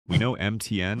We know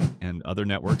MTN and other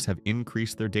networks have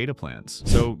increased their data plans,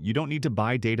 so you don't need to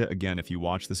buy data again if you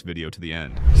watch this video to the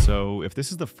end. So if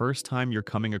this is the first time you're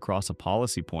coming across a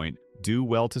policy point, do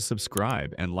well to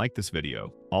subscribe and like this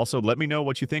video. Also, let me know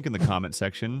what you think in the comment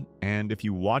section, and if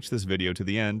you watch this video to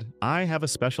the end, I have a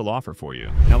special offer for you.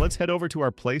 Now let's head over to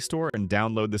our Play Store and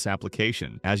download this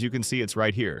application. As you can see, it's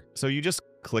right here. So you just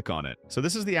click on it. So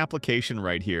this is the application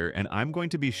right here, and I'm going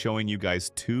to be showing you guys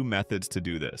two methods to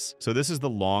do this. So this is the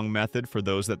long method for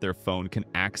those that their phone can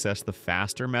access the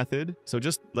faster method. So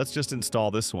let's just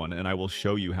install this one, and I will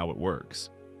show you how it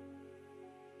works.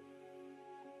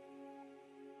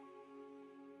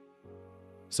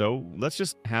 So let's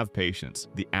just have patience.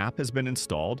 The app has been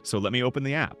installed, so let me open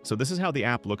the app. So this is how the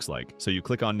app looks like. So you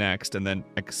click on next and then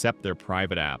accept their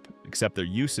private app, accept their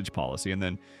usage policy, and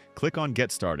then click on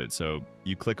get started. So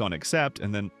you click on accept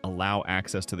and then allow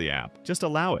access to the app. Just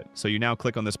allow it. So you now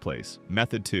click on this place.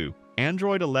 Method 2.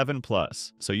 Android 11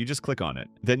 Plus. So you just click on it.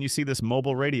 Then you see this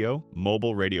mobile radio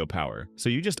power. So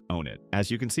you just own it.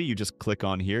 As you can see, you just click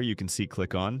on here. You can see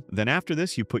click on. Then after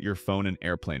this, you put your phone in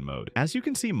airplane mode. As you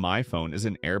can see, my phone is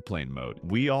in airplane mode.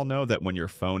 We all know that when your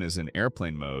phone is in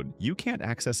airplane mode, you can't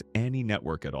access any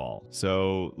network at all.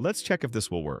 So let's check if this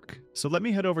will work. So let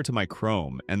me head over to my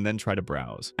Chrome and then try to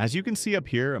browse. As you can see up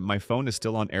here, my phone is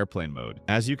still on airplane mode.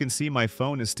 As you can see, my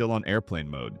phone is still on airplane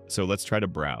mode. So let's try to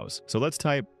browse. So let's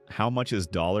type how much is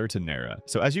dollar to Naira.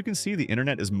 So as you can see, the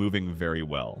internet is moving very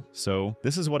well. So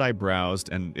this is what I browsed,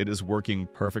 and it is working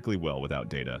perfectly well without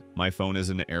data. My phone is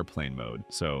in airplane mode.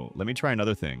 So let me try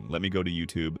another thing. Let me go to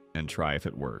YouTube and try if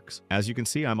it works. As you can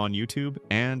see, I'm on YouTube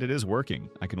and it is working.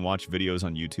 I can watch videos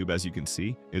on YouTube. As you can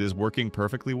see, it is working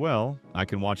perfectly well. I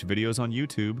can watch videos on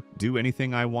YouTube, do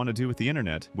anything I want to do with the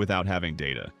internet without having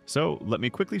data. So let me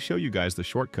quickly show you guys the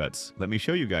shortcuts. Let me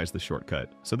show you guys the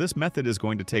shortcut. So this method is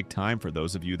going to take time for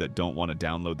those of you that don't want to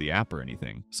download the app or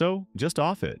anything. So just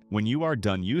off it. When you are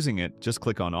done using it, just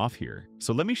click on off here.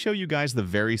 So let me show you guys the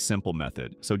very simple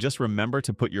method. So just remember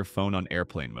to put your phone on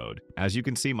airplane mode. As you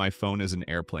can see, my phone is in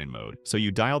airplane mode. So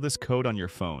you dial this code on your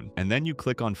phone and then you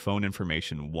click on phone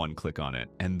information, one click on it,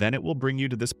 and then it will bring you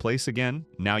to this place again.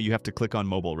 Now you have to click on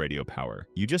mobile radio power.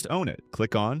 You just own it.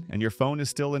 Click on and your phone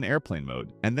is still in airplane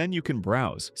mode, and then you can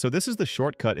browse. So this is the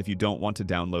shortcut if you don't want to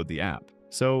download the app.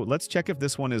 So let's check if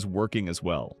this one is working as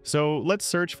well. So let's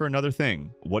search for another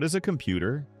thing. What is a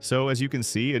computer? So as you can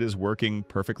see, it is working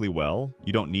perfectly well.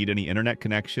 You don't need any internet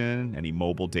connection, any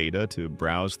mobile data to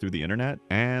browse through the internet.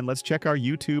 And let's check our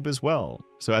YouTube as well.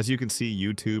 So as you can see,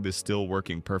 YouTube is still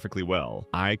working perfectly well.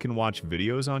 I can watch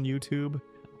videos on YouTube.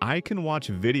 I can watch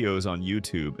videos on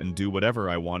YouTube and do whatever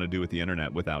I want to do with the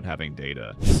internet without having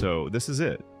data. So this is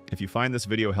it. If you find this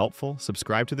video helpful,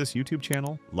 subscribe to this YouTube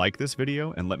channel, like this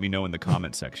video, and let me know in the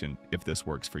comment section if this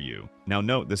works for you. Now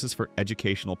note, this is for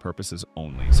educational purposes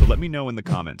only, so let me know in the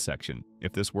comment section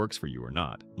if this works for you or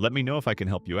not. Let me know if I can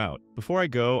help you out. Before I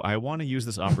go, I want to use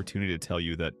this opportunity to tell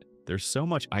you that there's so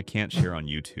much I can't share on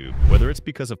YouTube, whether it's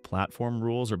because of platform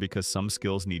rules or because some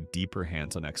skills need deeper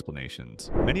hands-on explanations.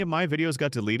 Many of my videos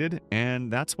got deleted,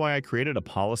 and that's why I created a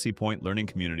Policy Point learning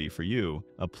community for you,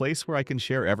 a place where I can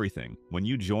share everything. When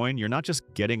you join, you're not just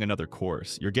getting another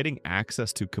course, you're getting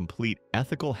access to complete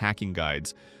ethical hacking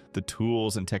guides, the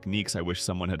tools and techniques I wish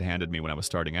someone had handed me when I was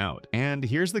starting out. And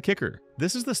here's the kicker.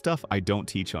 This is the stuff I don't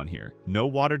teach on here. No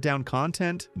watered down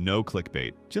content, no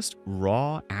clickbait, just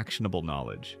raw, actionable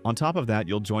knowledge. On top of that,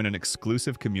 you'll join an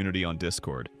exclusive community on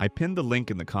Discord. I pinned the link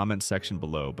in the comments section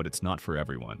below, but it's not for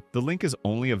everyone. The link is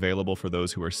only available for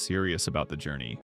those who are serious about the journey.